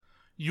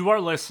You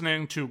are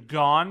listening to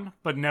Gone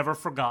But Never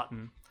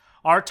Forgotten.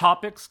 Our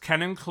topics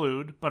can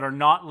include, but are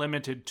not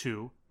limited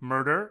to,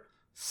 murder,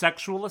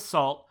 sexual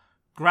assault,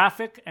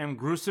 graphic and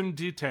gruesome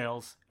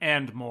details,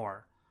 and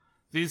more.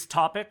 These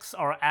topics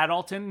are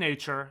adult in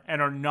nature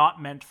and are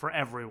not meant for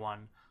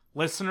everyone.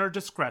 Listener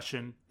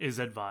discretion is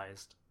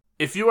advised.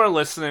 If you are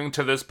listening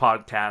to this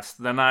podcast,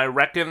 then I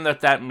reckon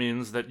that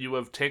means that you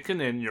have taken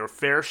in your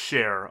fair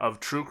share of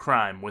true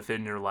crime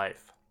within your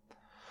life.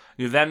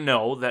 You then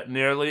know that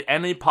nearly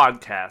any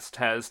podcast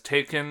has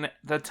taken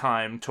the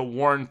time to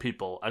warn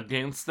people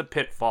against the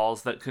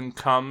pitfalls that can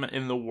come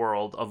in the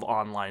world of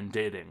online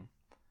dating.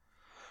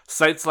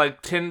 Sites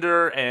like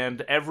Tinder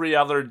and every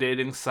other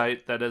dating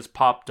site that has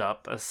popped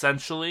up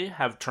essentially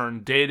have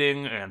turned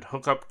dating and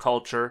hookup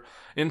culture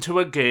into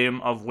a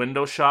game of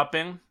window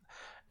shopping,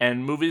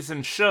 and movies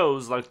and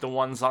shows like the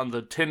ones on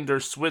the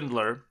Tinder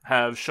Swindler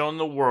have shown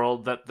the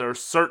world that there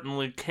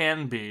certainly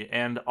can be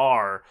and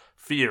are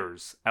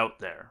fears out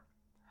there.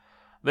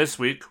 This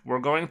week, we're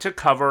going to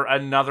cover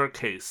another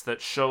case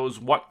that shows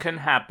what can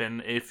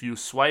happen if you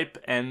swipe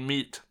and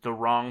meet the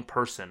wrong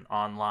person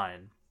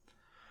online.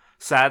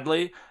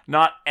 Sadly,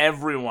 not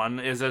everyone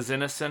is as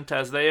innocent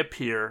as they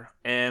appear,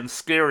 and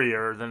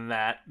scarier than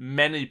that,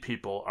 many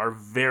people are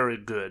very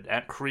good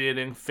at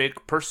creating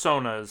fake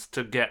personas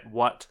to get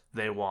what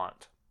they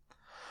want.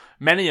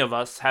 Many of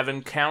us have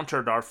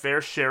encountered our fair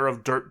share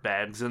of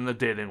dirtbags in the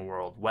dating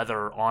world,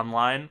 whether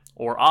online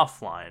or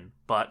offline,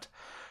 but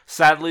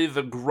sadly,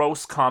 the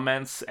gross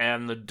comments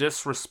and the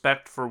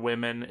disrespect for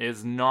women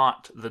is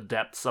not the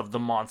depths of the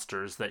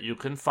monsters that you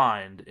can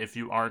find if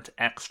you aren't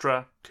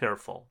extra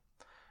careful.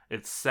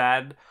 It's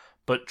sad,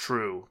 but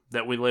true,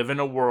 that we live in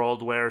a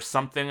world where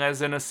something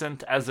as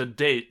innocent as a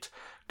date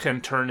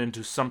can turn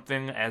into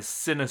something as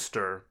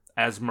sinister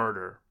as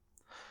murder.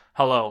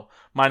 Hello,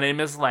 my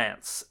name is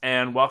Lance,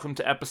 and welcome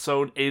to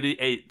episode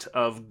 88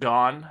 of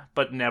Gone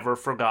But Never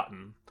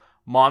Forgotten.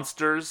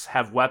 Monsters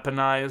have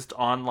weaponized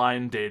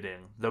online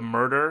dating. The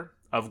murder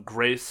of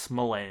Grace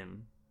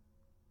Millane.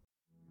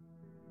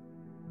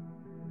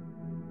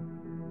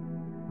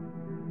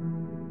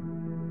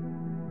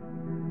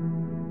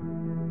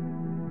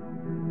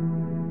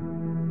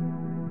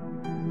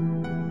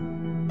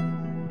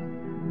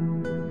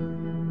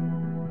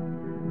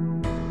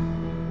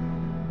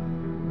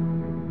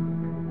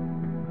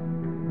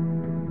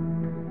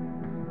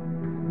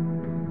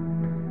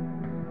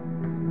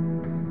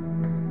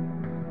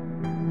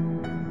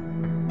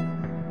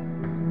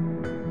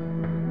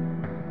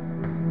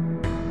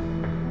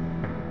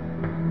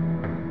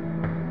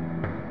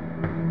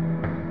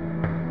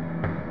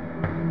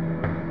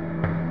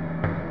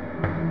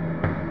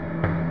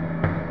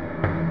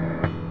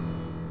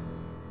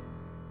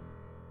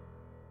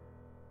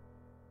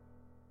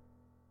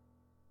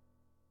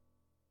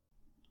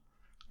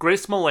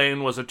 Grace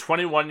Millane was a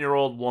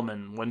 21-year-old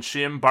woman when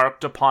she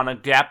embarked upon a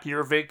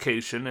gap-year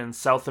vacation in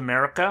South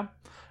America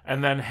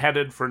and then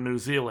headed for New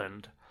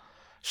Zealand.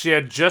 She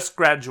had just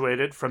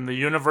graduated from the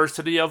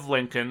University of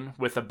Lincoln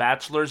with a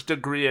bachelor's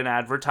degree in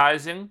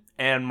advertising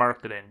and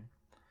marketing.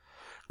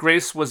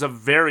 Grace was a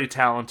very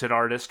talented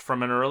artist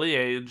from an early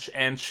age,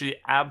 and she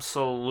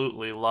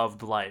absolutely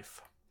loved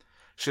life.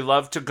 She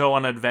loved to go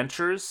on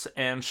adventures,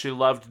 and she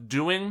loved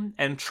doing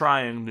and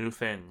trying new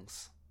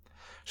things.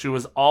 She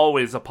was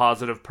always a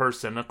positive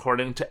person,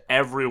 according to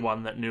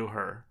everyone that knew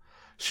her.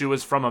 She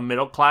was from a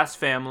middle-class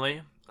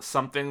family,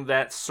 something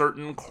that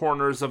certain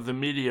corners of the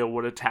media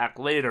would attack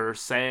later,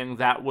 saying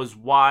that was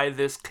why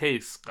this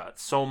case got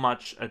so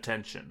much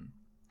attention.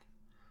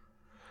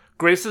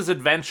 Grace's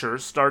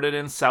adventures started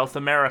in South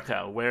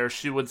America, where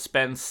she would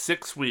spend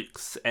 6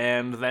 weeks,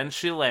 and then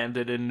she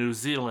landed in New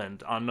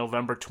Zealand on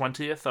November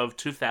 20th of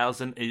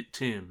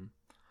 2018.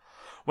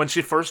 When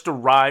she first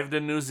arrived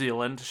in New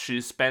Zealand,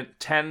 she spent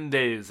 10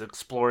 days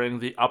exploring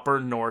the Upper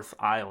North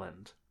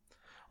Island.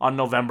 On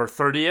November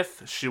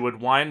 30th, she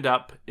would wind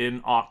up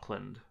in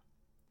Auckland.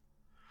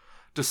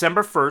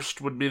 December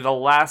 1st would be the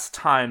last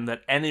time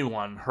that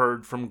anyone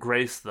heard from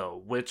Grace,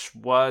 though, which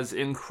was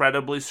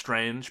incredibly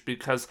strange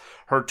because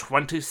her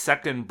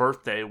 22nd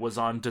birthday was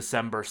on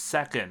December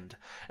 2nd,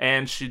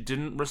 and she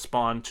didn't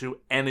respond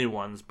to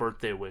anyone's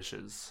birthday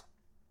wishes.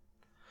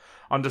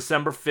 On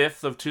December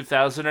 5th of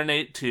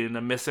 2018,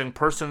 a missing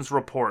persons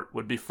report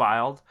would be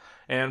filed,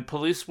 and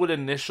police would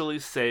initially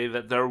say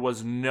that there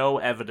was no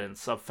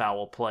evidence of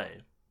foul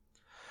play.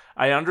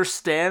 I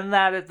understand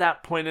that at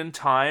that point in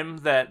time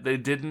that they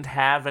didn't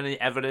have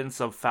any evidence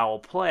of foul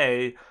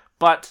play,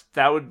 but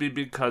that would be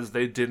because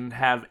they didn't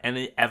have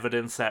any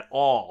evidence at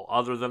all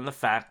other than the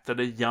fact that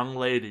a young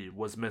lady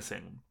was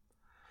missing.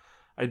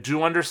 I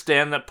do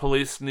understand that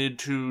police need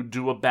to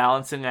do a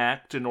balancing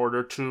act in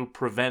order to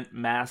prevent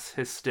mass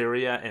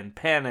hysteria and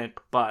panic,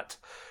 but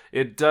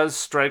it does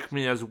strike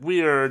me as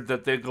weird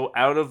that they go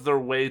out of their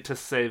way to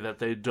say that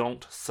they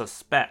don't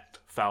suspect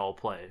foul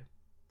play.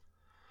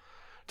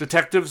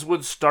 Detectives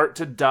would start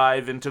to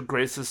dive into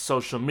Grace's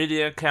social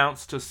media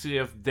accounts to see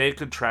if they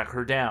could track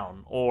her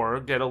down, or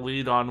get a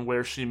lead on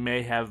where she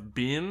may have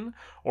been,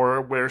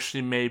 or where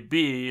she may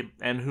be,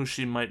 and who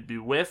she might be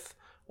with,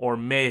 or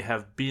may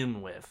have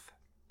been with.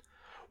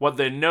 What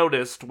they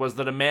noticed was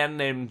that a man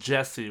named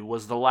Jesse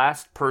was the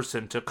last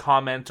person to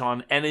comment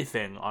on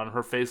anything on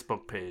her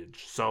Facebook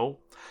page, so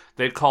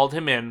they called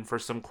him in for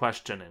some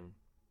questioning.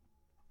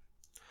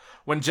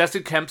 When Jesse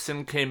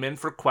Kempson came in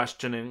for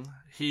questioning,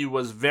 he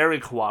was very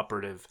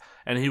cooperative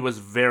and he was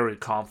very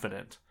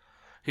confident.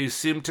 He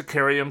seemed to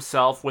carry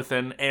himself with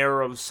an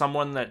air of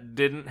someone that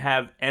didn't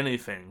have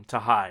anything to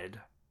hide.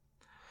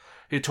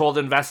 He told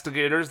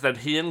investigators that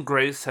he and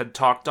Grace had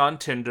talked on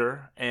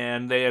Tinder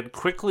and they had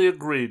quickly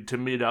agreed to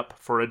meet up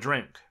for a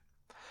drink.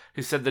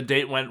 He said the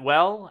date went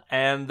well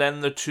and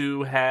then the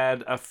two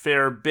had a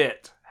fair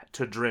bit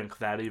to drink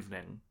that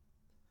evening.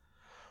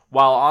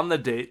 While on the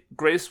date,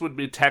 Grace would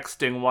be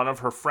texting one of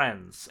her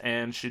friends,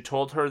 and she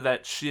told her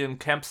that she and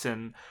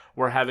Kempson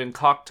were having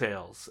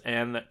cocktails,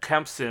 and that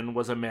Kempson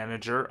was a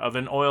manager of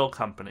an oil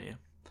company.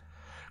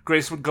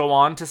 Grace would go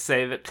on to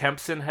say that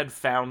Kempson had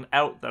found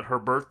out that her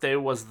birthday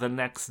was the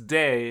next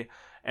day,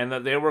 and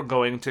that they were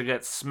going to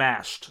get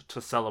smashed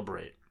to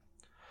celebrate.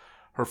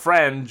 Her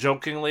friend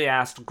jokingly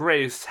asked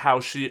Grace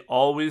how she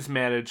always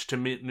managed to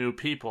meet new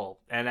people,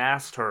 and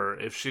asked her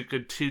if she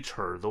could teach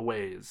her the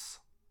ways.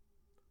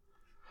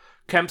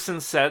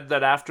 Kempson said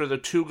that after the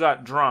two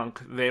got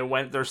drunk, they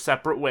went their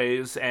separate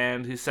ways,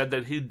 and he said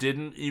that he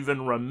didn't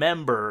even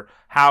remember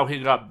how he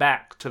got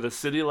back to the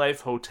City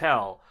Life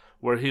Hotel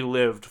where he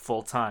lived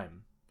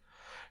full-time.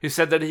 He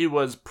said that he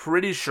was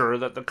pretty sure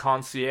that the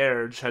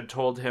concierge had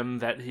told him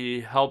that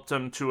he helped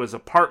him to his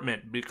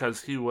apartment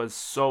because he was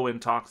so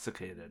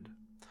intoxicated.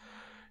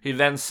 He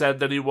then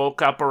said that he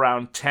woke up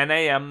around 10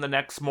 a.m. the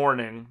next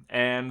morning,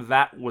 and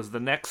that was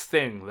the next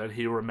thing that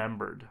he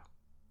remembered.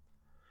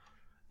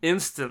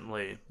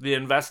 Instantly, the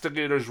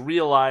investigators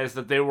realized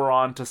that they were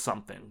on to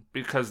something,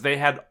 because they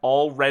had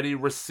already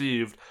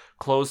received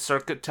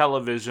closed-circuit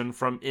television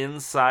from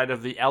inside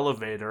of the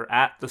elevator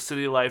at the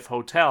City Life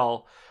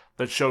Hotel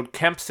that showed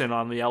Kempson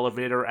on the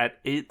elevator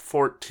at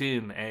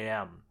 8:14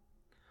 a.m.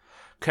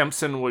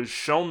 Kempson was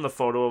shown the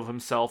photo of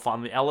himself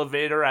on the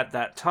elevator at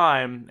that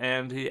time,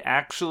 and he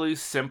actually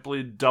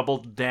simply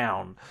doubled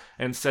down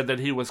and said that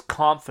he was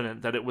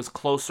confident that it was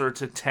closer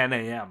to 10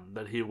 a.m.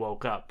 that he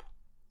woke up.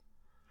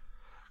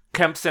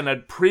 Kempson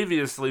had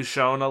previously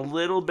shown a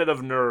little bit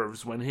of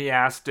nerves when he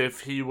asked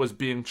if he was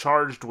being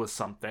charged with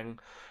something,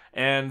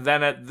 and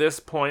then at this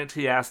point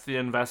he asked the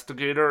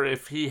investigator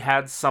if he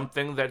had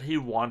something that he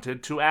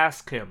wanted to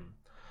ask him.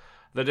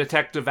 The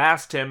detective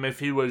asked him if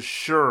he was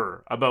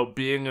sure about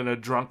being in a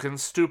drunken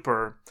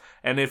stupor,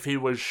 and if he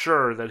was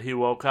sure that he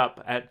woke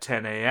up at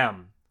 10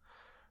 a.m.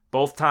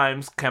 Both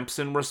times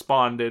Kempson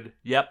responded,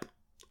 "Yep,"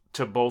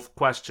 to both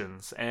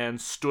questions, and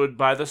stood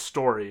by the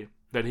story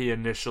that he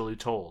initially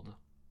told.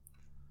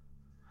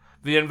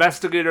 The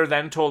investigator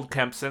then told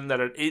Kempson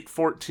that at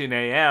 8:14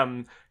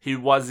 a.m. he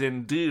was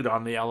indeed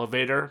on the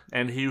elevator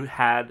and he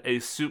had a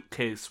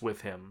suitcase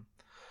with him.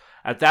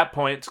 At that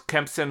point,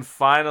 Kempson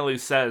finally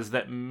says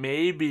that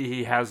maybe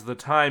he has the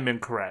time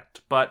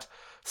incorrect, but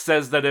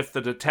says that if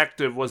the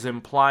detective was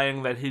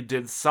implying that he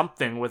did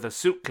something with a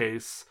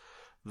suitcase,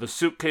 the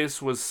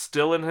suitcase was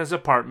still in his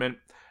apartment,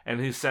 and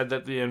he said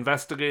that the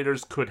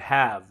investigators could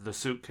have the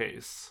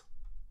suitcase.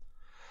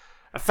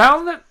 I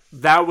found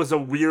that was a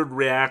weird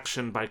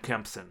reaction by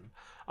Kempson.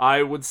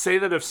 I would say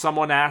that if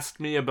someone asked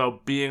me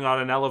about being on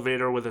an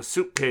elevator with a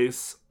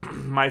suitcase,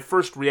 my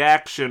first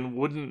reaction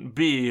wouldn't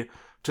be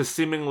to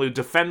seemingly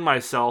defend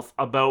myself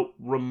about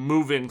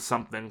removing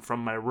something from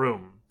my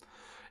room.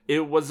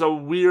 It was a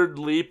weird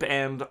leap,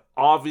 and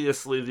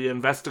obviously the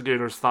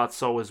investigators thought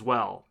so as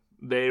well.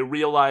 They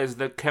realized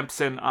that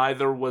Kempson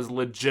either was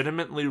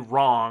legitimately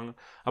wrong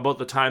about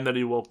the time that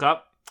he woke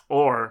up,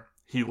 or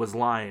he was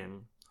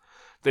lying.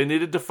 They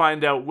needed to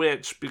find out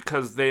which,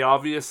 because they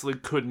obviously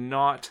could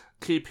not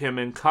keep him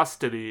in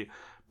custody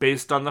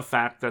based on the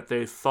fact that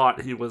they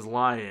thought he was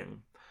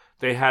lying.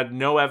 They had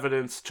no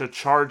evidence to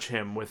charge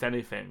him with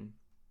anything.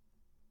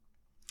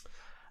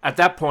 At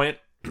that point,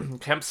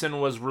 Kempson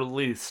was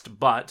released,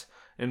 but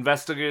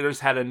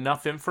investigators had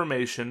enough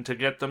information to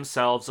get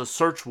themselves a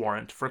search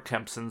warrant for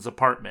Kempson's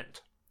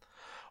apartment.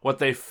 What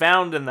they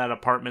found in that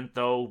apartment,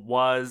 though,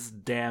 was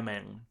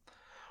damning.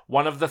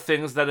 One of the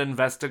things that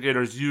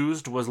investigators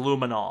used was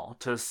luminol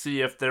to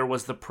see if there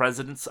was the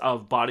presence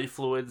of body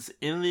fluids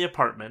in the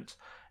apartment.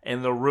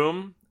 In the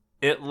room,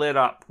 it lit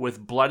up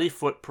with bloody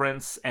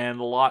footprints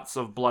and lots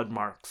of blood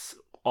marks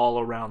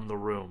all around the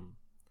room.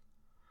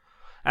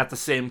 At the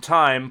same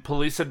time,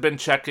 police had been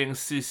checking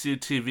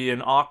CCTV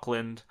in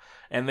Auckland,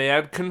 and they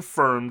had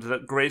confirmed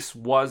that Grace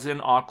was in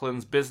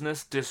Auckland's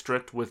business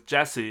district with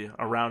Jesse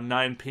around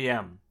 9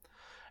 p.m.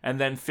 And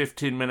then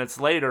 15 minutes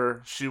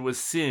later, she was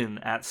seen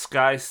at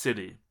Sky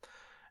City.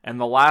 And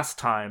the last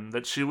time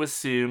that she was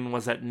seen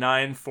was at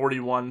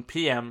 9:41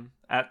 p.m.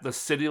 at the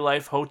City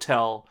Life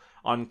Hotel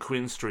on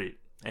Queen Street.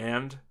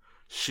 And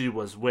she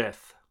was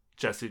with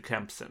Jesse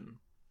Kempson.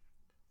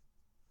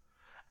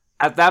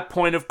 At that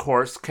point, of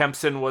course,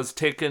 Kempson was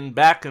taken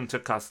back into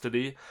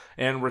custody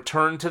and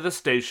returned to the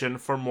station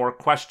for more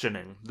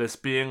questioning, this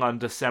being on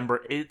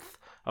December 8th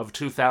of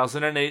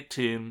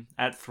 2018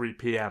 at 3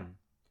 p.m.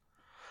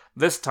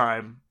 This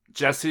time,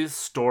 Jesse's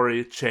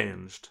story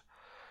changed.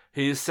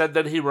 He said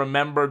that he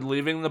remembered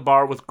leaving the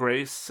bar with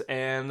Grace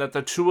and that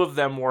the two of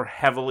them were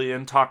heavily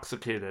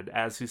intoxicated,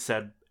 as he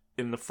said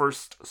in the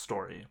first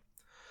story.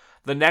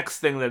 The next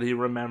thing that he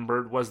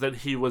remembered was that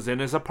he was in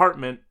his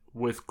apartment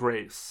with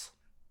Grace.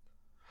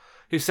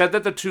 He said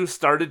that the two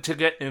started to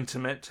get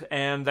intimate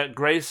and that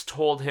Grace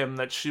told him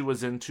that she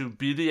was into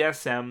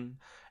BDSM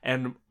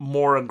and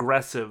more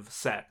aggressive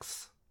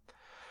sex.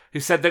 He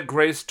said that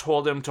Grace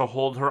told him to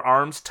hold her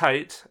arms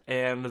tight,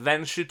 and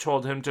then she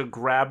told him to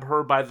grab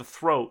her by the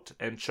throat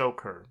and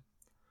choke her.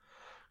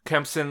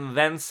 Kempson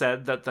then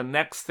said that the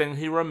next thing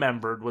he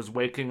remembered was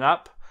waking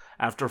up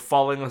after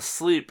falling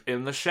asleep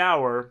in the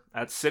shower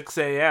at 6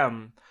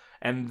 a.m.,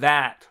 and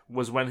that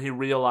was when he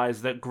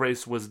realized that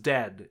Grace was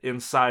dead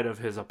inside of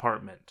his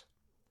apartment.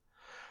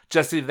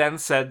 Jesse then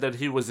said that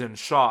he was in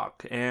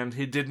shock, and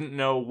he didn't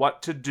know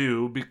what to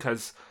do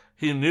because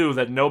he knew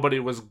that nobody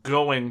was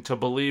going to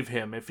believe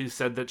him if he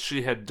said that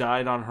she had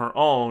died on her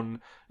own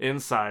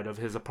inside of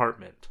his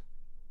apartment.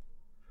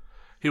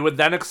 He would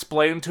then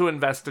explain to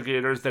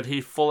investigators that he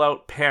full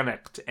out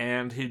panicked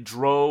and he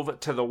drove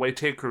to the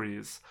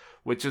Waitakere,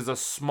 which is a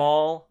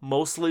small,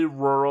 mostly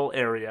rural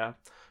area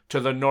to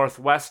the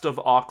northwest of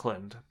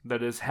Auckland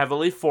that is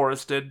heavily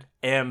forested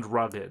and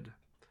rugged.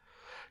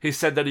 He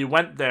said that he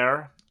went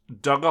there,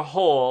 dug a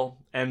hole,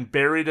 and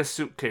buried a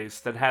suitcase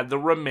that had the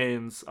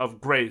remains of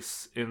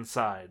Grace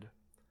inside.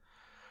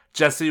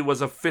 Jesse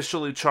was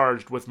officially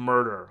charged with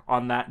murder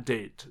on that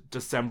date,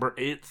 December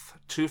 8th,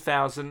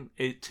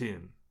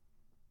 2018.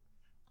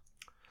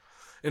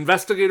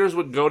 Investigators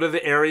would go to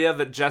the area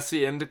that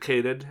Jesse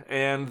indicated,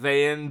 and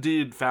they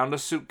indeed found a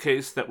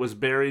suitcase that was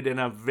buried in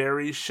a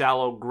very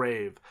shallow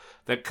grave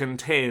that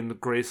contained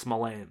Grace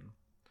Millane.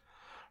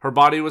 Her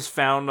body was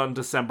found on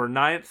December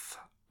 9th,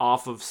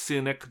 off of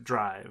Scenic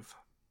Drive.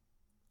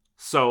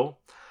 So,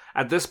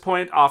 at this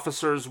point,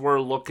 officers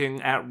were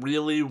looking at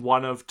really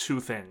one of two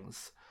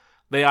things.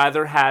 They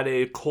either had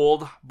a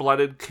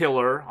cold-blooded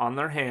killer on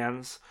their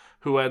hands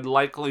who had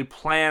likely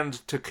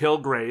planned to kill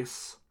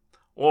Grace,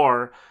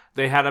 or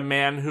they had a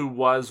man who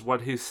was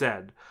what he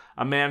said,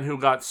 a man who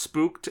got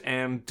spooked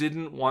and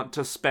didn't want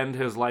to spend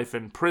his life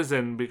in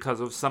prison because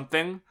of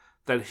something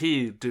that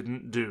he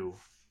didn't do.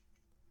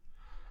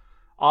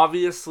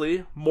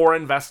 Obviously, more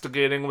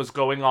investigating was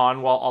going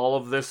on while all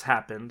of this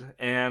happened,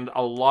 and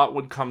a lot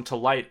would come to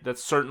light that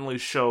certainly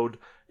showed,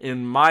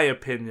 in my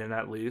opinion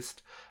at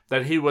least,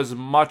 that he was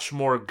much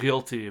more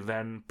guilty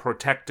than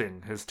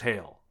protecting his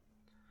tail.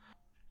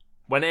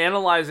 When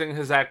analyzing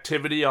his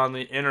activity on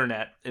the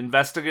internet,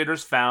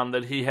 investigators found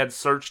that he had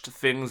searched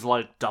things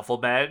like duffel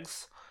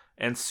bags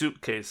and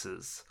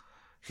suitcases.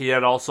 He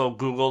had also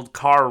Googled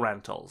car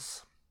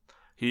rentals.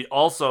 He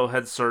also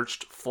had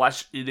searched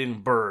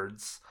flesh-eating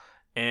birds,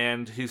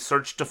 and he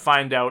searched to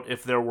find out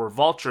if there were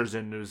vultures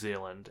in New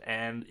Zealand,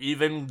 and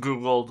even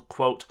Googled,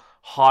 quote,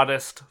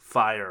 hottest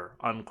fire,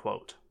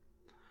 unquote.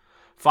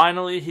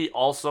 Finally, he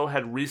also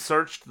had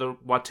researched the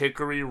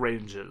Waitakere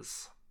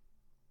Ranges.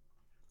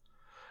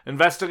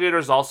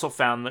 Investigators also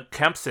found that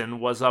Kempson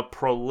was a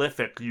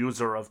prolific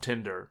user of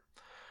Tinder.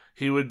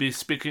 He would be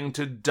speaking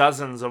to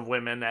dozens of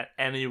women at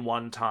any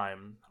one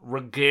time,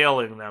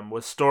 regaling them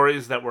with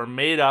stories that were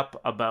made up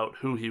about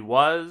who he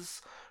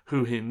was,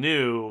 who he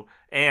knew,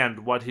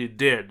 and what he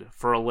did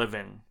for a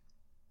living.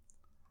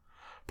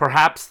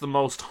 Perhaps the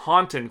most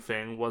haunting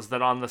thing was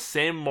that on the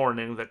same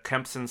morning that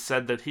Kempson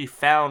said that he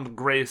found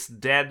Grace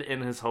dead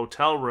in his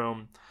hotel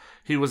room,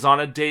 he was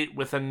on a date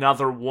with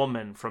another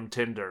woman from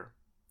Tinder.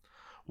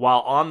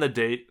 While on the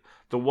date,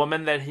 the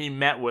woman that he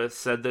met with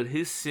said that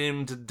he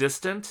seemed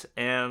distant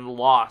and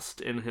lost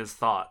in his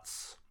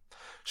thoughts.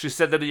 She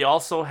said that he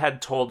also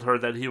had told her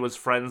that he was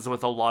friends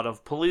with a lot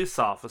of police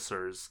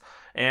officers,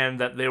 and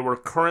that they were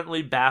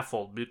currently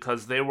baffled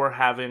because they were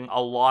having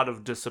a lot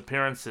of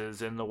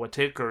disappearances in the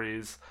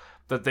Waitakere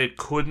that they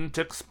couldn't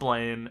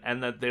explain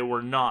and that they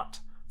were not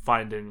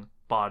finding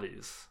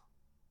bodies.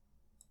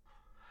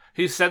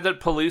 He said that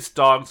police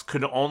dogs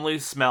could only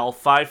smell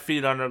 5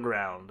 feet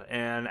underground,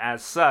 and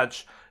as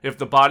such, if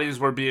the bodies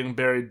were being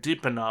buried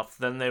deep enough,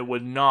 then they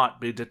would not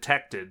be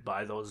detected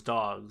by those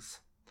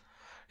dogs.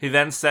 He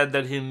then said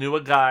that he knew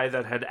a guy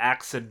that had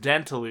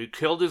accidentally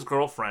killed his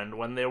girlfriend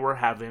when they were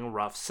having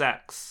rough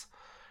sex.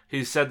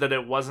 He said that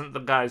it wasn't the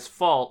guy's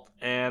fault,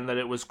 and that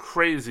it was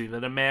crazy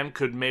that a man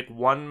could make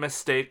one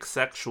mistake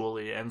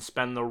sexually and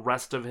spend the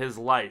rest of his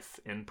life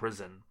in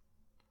prison.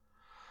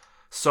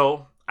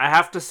 So, I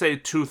have to say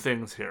 2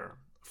 things here.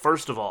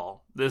 First of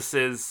all, this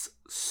is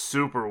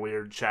super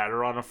weird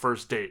chatter on a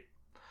first date.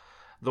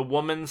 The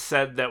woman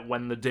said that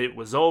when the date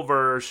was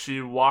over,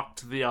 she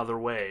walked the other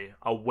way,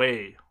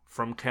 away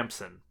from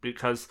Kempson,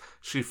 because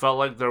she felt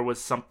like there was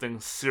something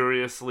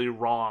seriously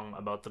wrong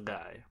about the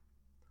guy.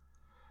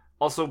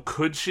 Also,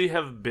 could she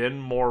have been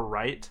more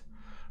right?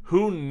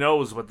 Who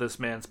knows what this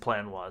man's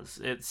plan was?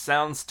 It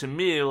sounds to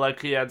me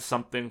like he had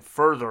something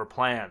further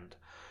planned.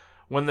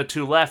 When the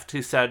two left,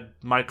 he said,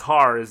 "My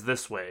car is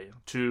this way,"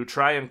 to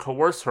try and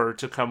coerce her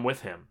to come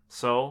with him.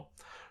 So,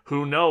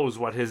 who knows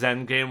what his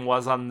endgame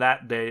was on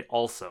that day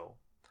also.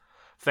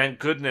 Thank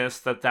goodness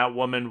that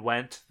woman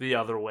went the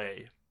other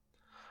way.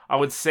 I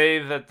would say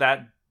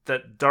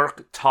that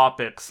dark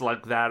topics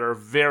like that are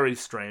very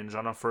strange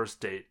on a first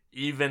date,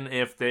 even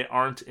if they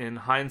aren't in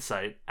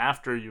hindsight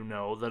after you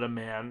know that a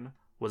man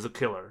was a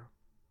killer.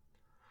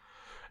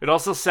 It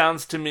also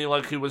sounds to me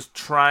like he was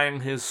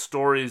trying his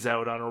stories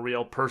out on a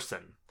real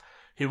person.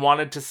 He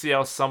wanted to see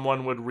how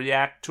someone would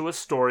react to a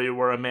story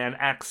where a man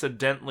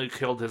accidentally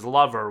killed his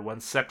lover when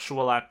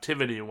sexual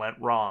activity went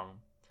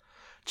wrong.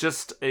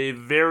 Just a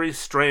very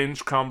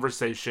strange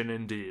conversation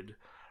indeed.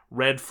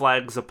 Red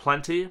flags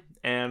aplenty,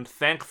 and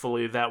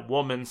thankfully that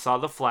woman saw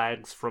the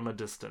flags from a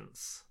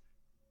distance.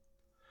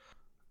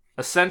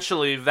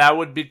 Essentially, that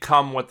would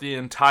become what the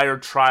entire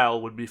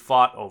trial would be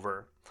fought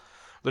over.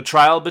 The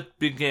trial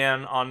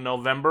began on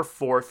November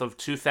 4th of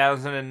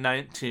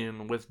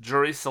 2019 with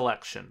jury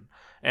selection,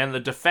 and the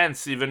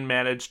defense even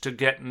managed to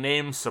get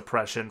name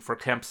suppression for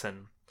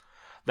Kempson.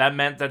 That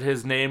meant that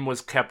his name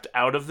was kept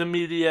out of the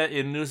media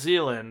in New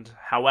Zealand.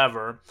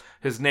 However,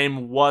 his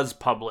name was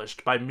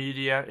published by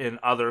media in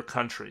other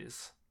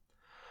countries.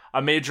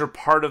 A major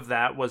part of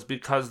that was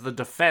because the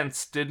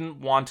defense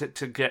didn't want it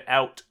to get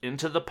out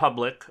into the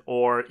public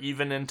or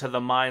even into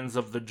the minds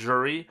of the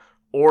jury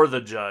or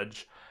the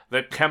judge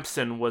that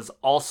Kempson was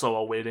also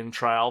awaiting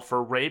trial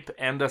for rape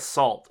and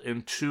assault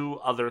in 2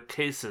 other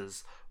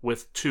cases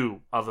with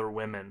 2 other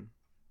women.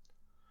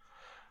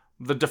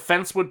 The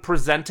defense would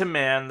present a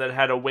man that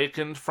had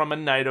awakened from a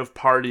night of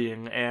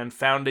partying and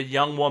found a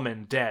young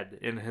woman dead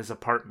in his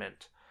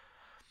apartment.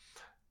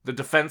 The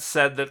defense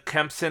said that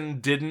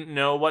Kempson didn't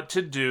know what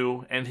to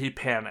do and he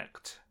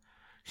panicked.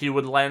 He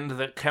would lend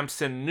that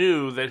Kempson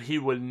knew that he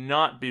would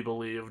not be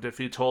believed if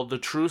he told the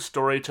true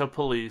story to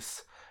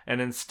police, and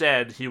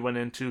instead he went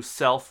into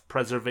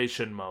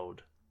self-preservation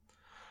mode.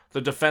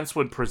 The defense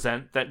would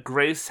present that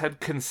Grace had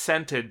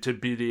consented to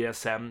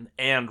BDSM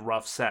and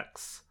rough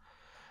sex.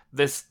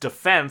 This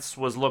defense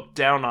was looked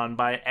down on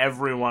by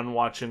everyone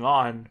watching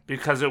on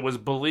because it was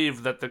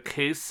believed that the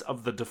case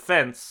of the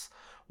defense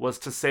was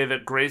to say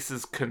that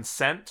Grace's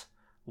consent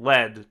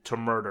led to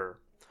murder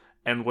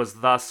and was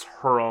thus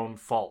her own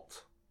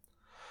fault.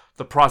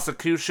 The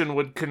prosecution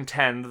would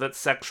contend that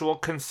sexual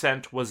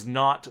consent was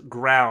not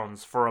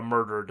grounds for a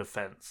murder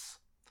defense.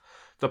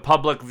 The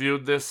public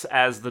viewed this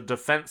as the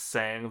defense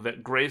saying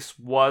that Grace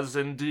was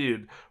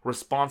indeed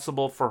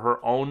responsible for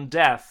her own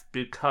death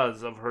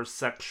because of her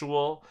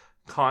sexual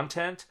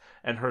content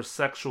and her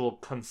sexual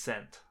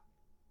consent.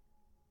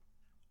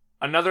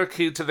 Another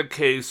key to the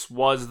case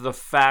was the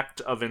fact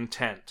of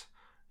intent.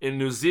 In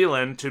New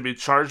Zealand, to be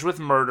charged with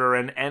murder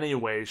in any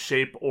way,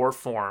 shape, or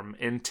form,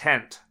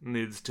 intent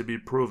needs to be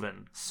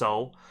proven.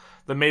 So,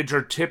 the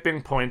major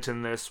tipping point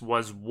in this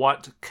was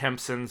what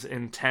Kempson's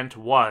intent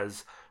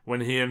was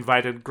when he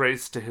invited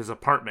Grace to his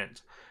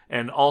apartment,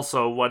 and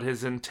also what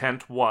his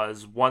intent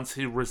was once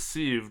he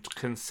received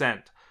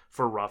consent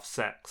for rough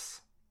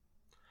sex.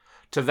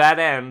 To that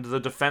end, the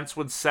defense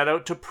would set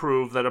out to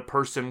prove that a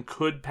person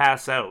could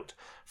pass out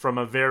from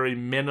a very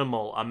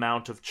minimal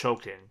amount of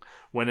choking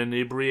when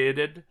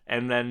inebriated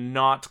and then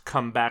not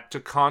come back to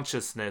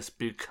consciousness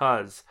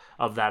because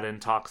of that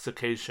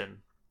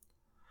intoxication.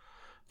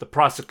 The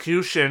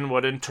prosecution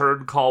would in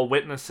turn call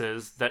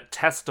witnesses that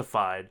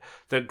testified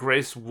that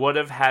Grace would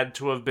have had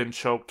to have been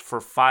choked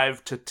for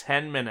 5 to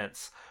 10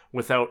 minutes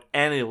without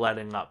any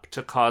letting up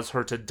to cause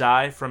her to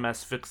die from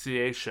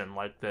asphyxiation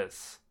like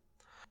this.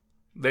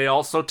 They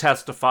also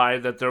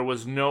testified that there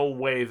was no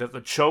way that the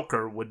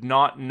choker would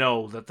not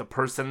know that the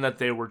person that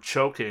they were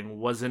choking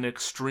was in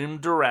extreme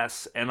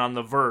duress and on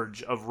the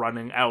verge of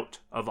running out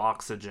of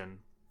oxygen.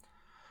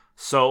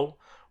 So,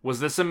 was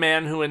this a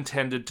man who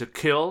intended to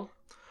kill,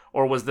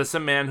 or was this a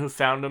man who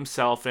found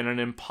himself in an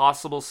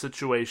impossible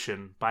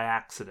situation by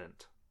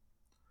accident?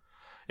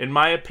 In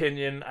my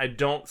opinion, I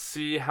don't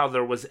see how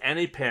there was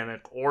any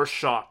panic or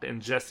shock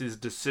in Jesse's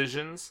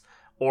decisions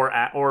or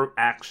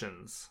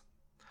actions.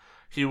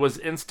 He was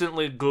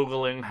instantly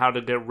Googling how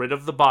to get rid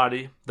of the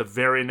body the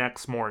very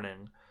next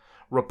morning.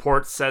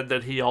 Reports said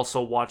that he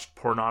also watched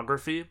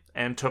pornography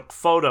and took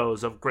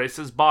photos of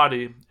Grace's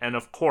body, and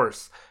of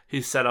course, he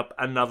set up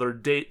another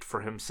date for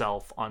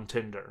himself on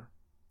Tinder.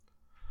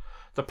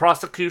 The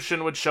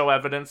prosecution would show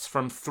evidence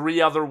from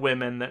 3 other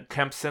women that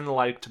Kempson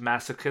liked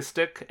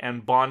masochistic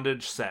and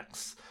bondage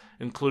sex,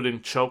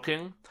 including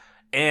choking,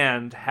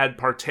 and had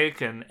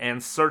partaken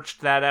and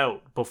searched that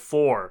out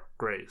before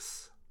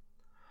Grace.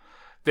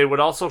 They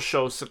would also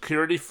show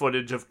security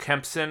footage of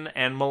Kempson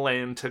and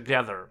Millane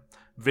together,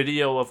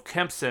 video of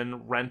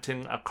Kempson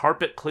renting a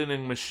carpet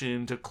cleaning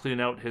machine to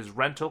clean out his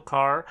rental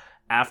car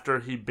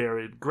after he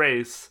buried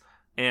Grace,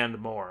 and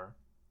more.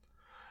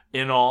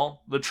 In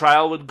all, the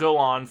trial would go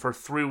on for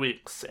 3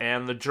 weeks,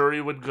 and the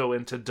jury would go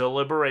into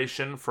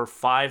deliberation for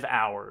 5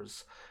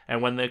 hours,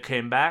 and when they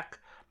came back,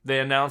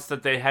 they announced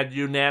that they had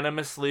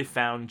unanimously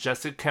found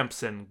Jesse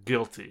Kempson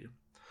guilty.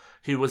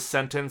 He was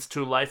sentenced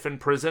to life in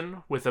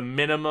prison with a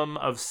minimum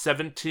of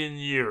 17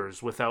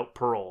 years without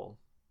parole.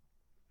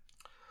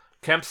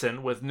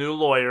 Kempson, with new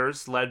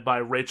lawyers led by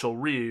Rachel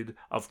Reed,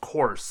 of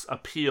course,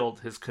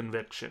 appealed his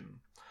conviction.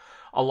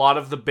 A lot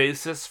of the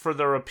basis for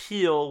their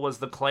appeal was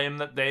the claim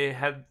that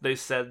they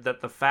said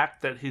that the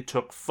fact that he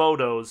took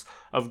photos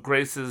of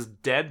Grace's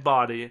dead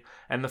body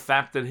and the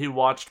fact that he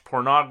watched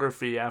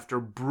pornography after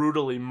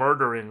brutally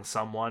murdering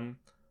someone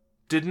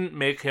didn't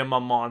make him a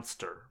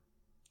monster.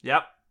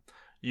 Yep,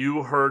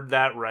 you heard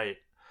that right.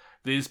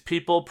 These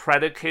people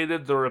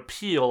predicated their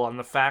appeal on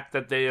the fact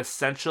that they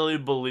essentially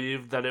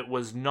believed that it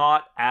was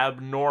not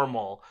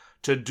abnormal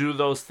to do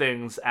those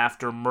things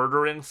after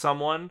murdering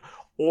someone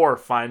or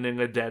finding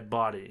a dead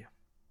body.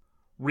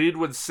 Reed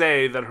would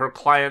say that her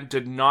client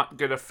did not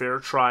get a fair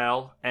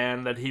trial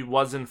and that he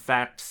was in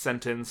fact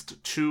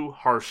sentenced too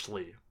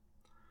harshly.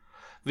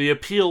 The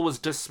appeal was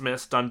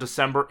dismissed on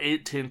December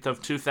 18th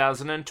of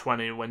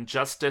 2020 when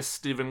Justice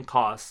Stephen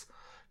Koss,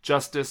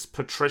 Justice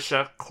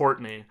Patricia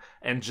Courtney,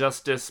 and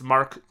Justice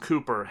Mark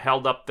Cooper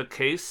held up the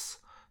case,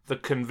 the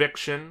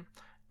conviction,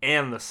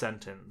 and the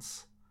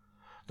sentence.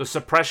 The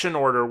suppression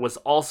order was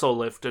also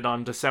lifted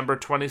on December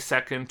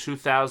 22nd,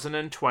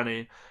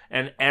 2020,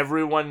 and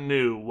everyone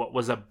knew what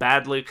was a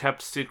badly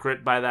kept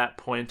secret by that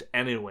point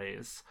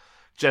anyways.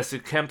 Jesse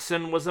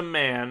Kempson was a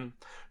man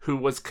who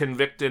was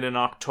convicted in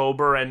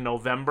October and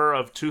November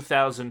of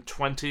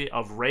 2020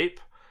 of rape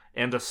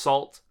and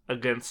assault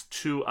against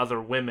 2 other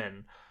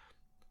women.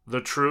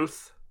 The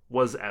truth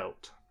was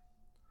out.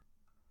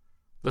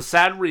 The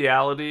sad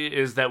reality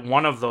is that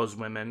one of those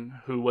women,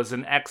 who was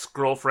an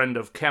ex-girlfriend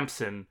of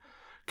Kempson,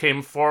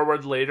 came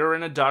forward later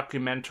in a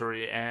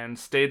documentary and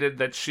stated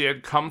that she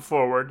had come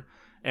forward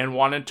and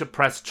wanted to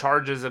press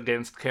charges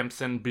against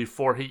Kempson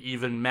before he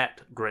even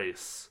met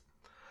Grace.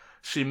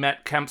 She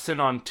met Kempson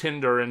on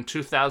Tinder in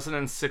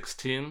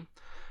 2016,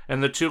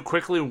 and the two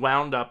quickly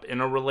wound up in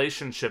a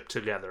relationship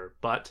together,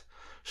 but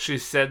she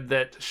said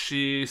that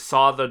she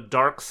saw the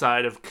dark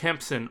side of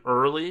Kempson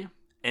early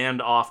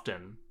and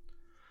often.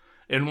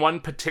 In one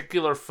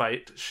particular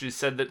fight, she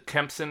said that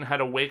Kempson had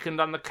awakened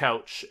on the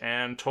couch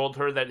and told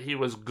her that he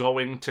was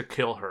going to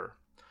kill her.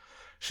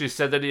 She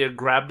said that he had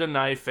grabbed a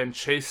knife and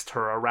chased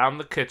her around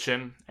the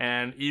kitchen,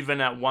 and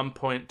even at one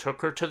point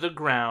took her to the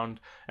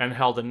ground and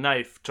held a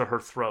knife to her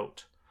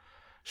throat.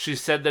 She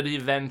said that he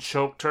then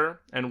choked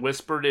her and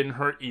whispered in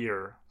her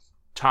ear,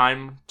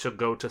 "Time to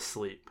go to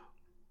sleep."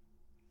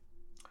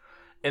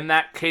 In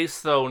that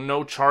case, though,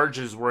 no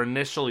charges were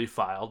initially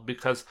filed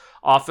because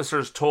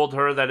officers told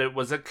her that it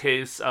was a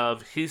case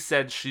of he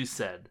said, she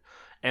said,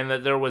 and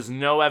that there was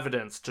no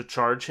evidence to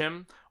charge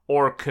him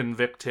or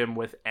convict him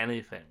with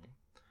anything.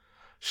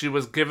 She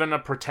was given a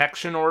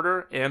protection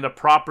order and a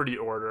property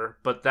order,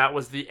 but that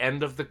was the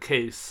end of the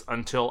case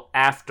until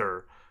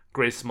after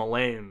Grace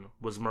Millane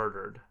was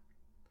murdered.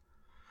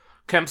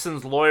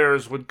 Kempson's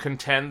lawyers would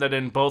contend that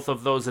in both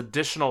of those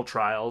additional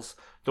trials,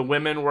 the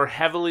women were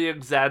heavily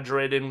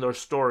exaggerating their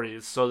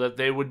stories so that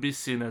they would be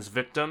seen as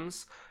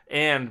victims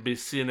and be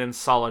seen in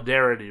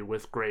solidarity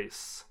with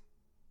Grace.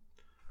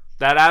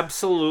 That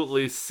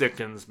absolutely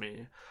sickens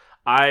me.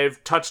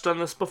 I've touched on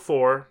this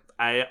before.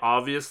 I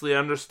obviously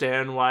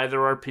understand why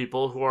there are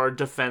people who are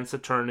defense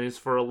attorneys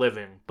for a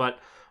living, but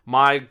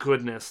my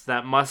goodness,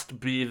 that must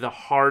be the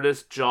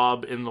hardest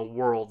job in the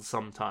world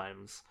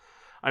sometimes.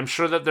 I'm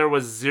sure that there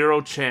was zero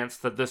chance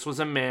that this was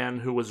a man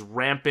who was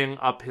ramping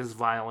up his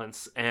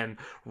violence and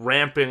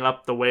ramping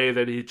up the way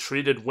that he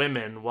treated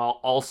women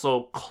while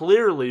also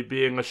clearly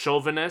being a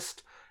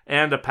chauvinist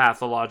and a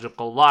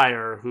pathological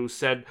liar who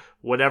said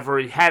whatever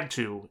he had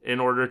to in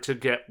order to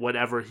get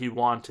whatever he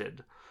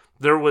wanted.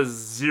 There was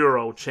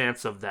zero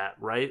chance of that,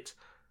 right?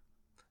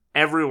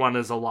 Everyone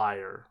is a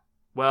liar.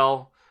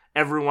 Well,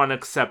 everyone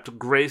except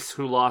Grace,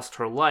 who lost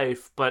her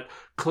life, but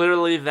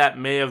clearly that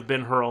may have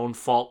been her own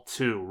fault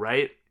too,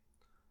 right?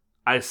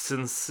 I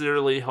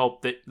sincerely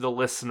hope that the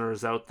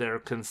listeners out there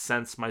can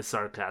sense my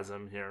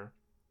sarcasm here.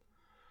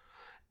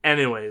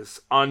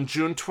 Anyways, on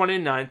June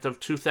 29th of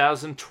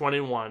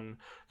 2021,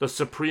 the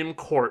Supreme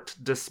Court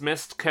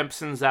dismissed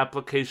Kempson's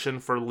application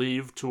for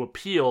leave to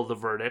appeal the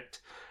verdict,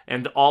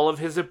 and all of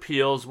his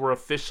appeals were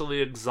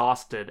officially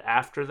exhausted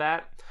after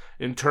that,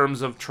 in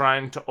terms of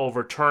trying to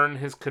overturn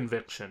his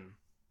conviction.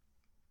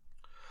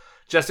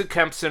 Jesse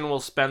Kempson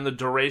will spend the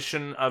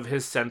duration of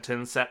his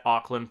sentence at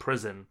Auckland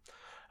Prison,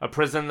 a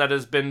prison that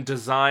has been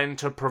designed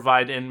to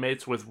provide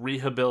inmates with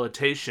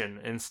rehabilitation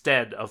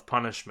instead of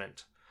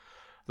punishment.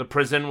 The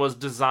prison was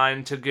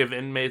designed to give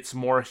inmates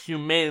more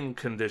humane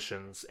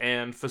conditions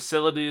and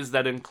facilities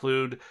that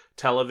include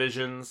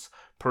televisions,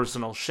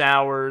 personal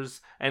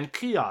showers, and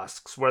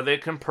kiosks where they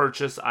can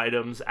purchase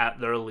items at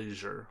their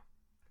leisure.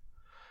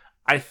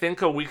 I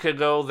think a week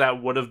ago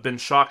that would have been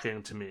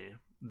shocking to me,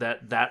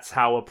 that that's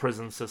how a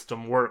prison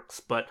system works,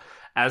 but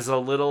as a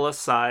little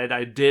aside,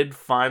 I did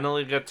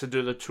finally get to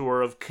do the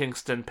tour of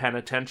Kingston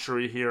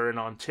Penitentiary here in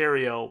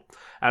Ontario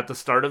at the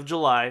start of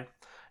July,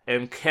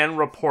 and can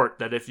report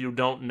that if you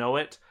don't know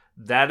it,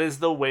 That is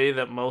the way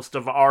that most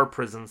of our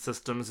prison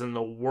systems in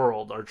the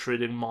world are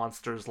treating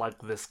monsters like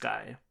this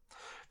guy.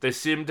 They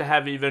seem to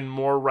have even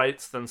more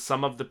rights than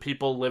some of the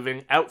people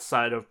living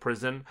outside of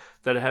prison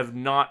that have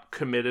not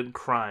committed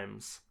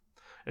crimes.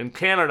 In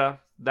Canada,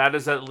 that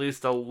is at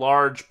least a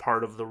large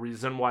part of the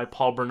reason why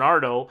Paul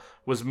Bernardo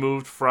was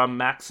moved from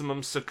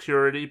maximum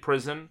security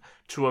prison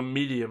to a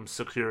medium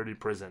security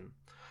prison.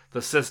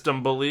 The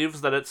system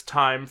believes that it's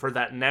time for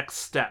that next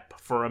step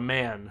for a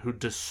man who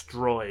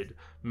destroyed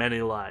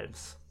many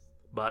lives.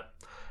 But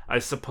I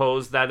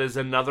suppose that is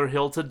another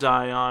hill to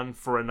die on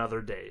for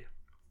another day.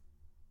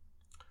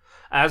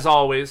 As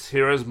always,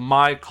 here is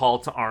my call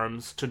to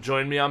arms to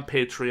join me on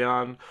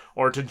Patreon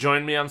or to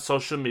join me on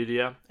social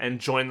media and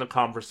join the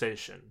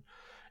conversation.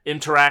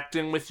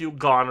 Interacting with you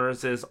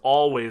goners is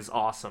always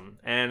awesome,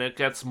 and it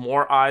gets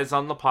more eyes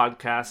on the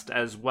podcast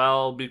as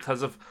well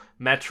because of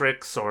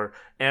metrics or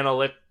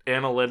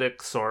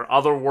analytics or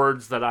other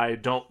words that I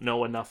don't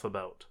know enough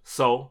about.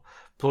 So,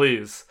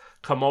 please,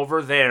 come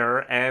over there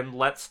and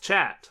let's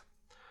chat.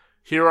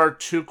 Here are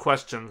 2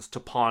 questions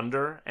to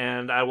ponder,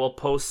 and I will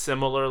post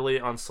similarly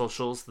on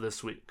socials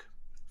this week.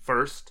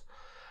 First,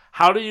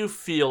 how do you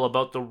feel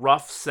about the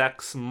rough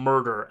sex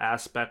murder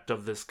aspect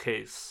of this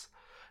case?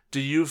 Do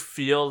you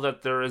feel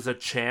that there is a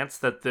chance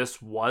that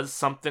this was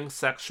something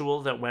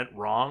sexual that went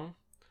wrong?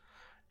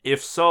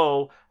 If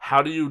so,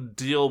 how do you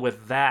deal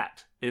with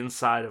that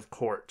inside of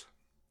court?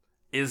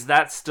 Is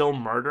that still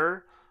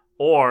murder?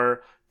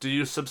 Or do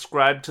you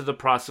subscribe to the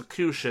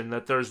prosecution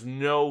that there's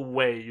no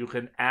way you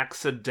can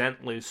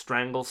accidentally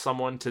strangle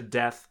someone to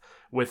death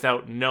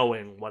without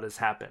knowing what has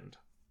happened?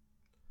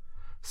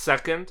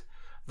 Second,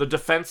 the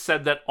defense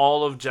said that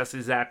all of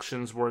Jesse's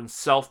actions were in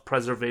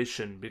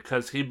self-preservation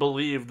because he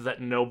believed that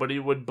nobody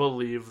would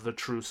believe the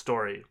true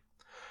story.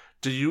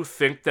 Do you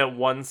think that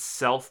one's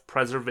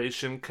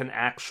self-preservation can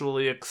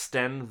actually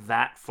extend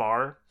that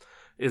far?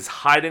 Is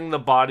hiding the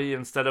body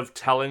instead of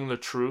telling the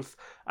truth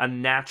a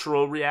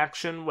natural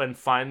reaction when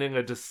finding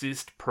a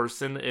deceased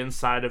person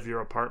inside of your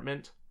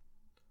apartment?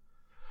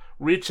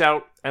 Reach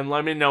out and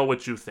let me know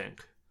what you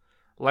think.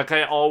 Like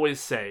I always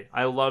say,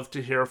 I love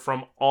to hear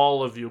from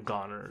all of you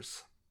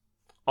goners.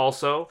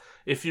 Also,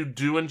 if you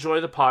do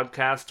enjoy the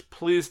podcast,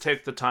 please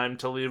take the time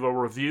to leave a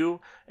review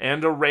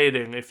and a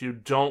rating. If you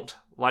don't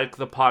like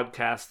the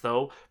podcast,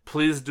 though,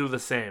 please do the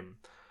same.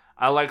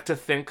 I like to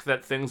think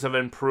that things have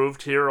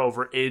improved here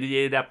over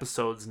 88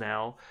 episodes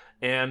now,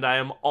 and I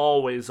am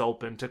always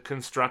open to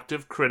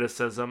constructive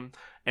criticism,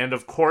 and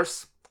of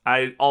course,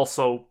 I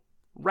also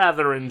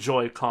rather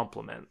enjoy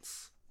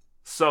compliments.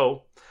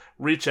 So,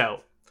 reach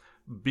out.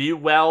 Be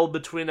well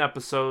between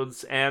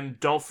episodes, and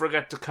don't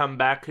forget to come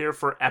back here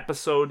for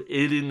episode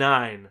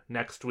 89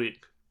 next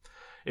week.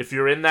 If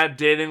you're in that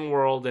dating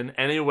world in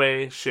any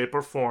way, shape,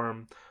 or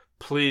form,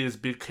 please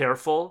be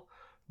careful,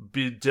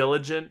 be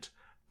diligent,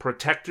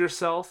 protect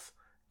yourself,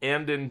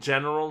 and in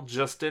general,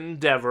 just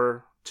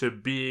endeavor to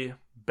be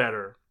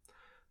better.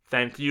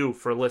 Thank you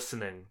for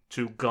listening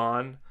to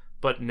Gone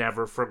But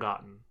Never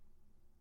Forgotten.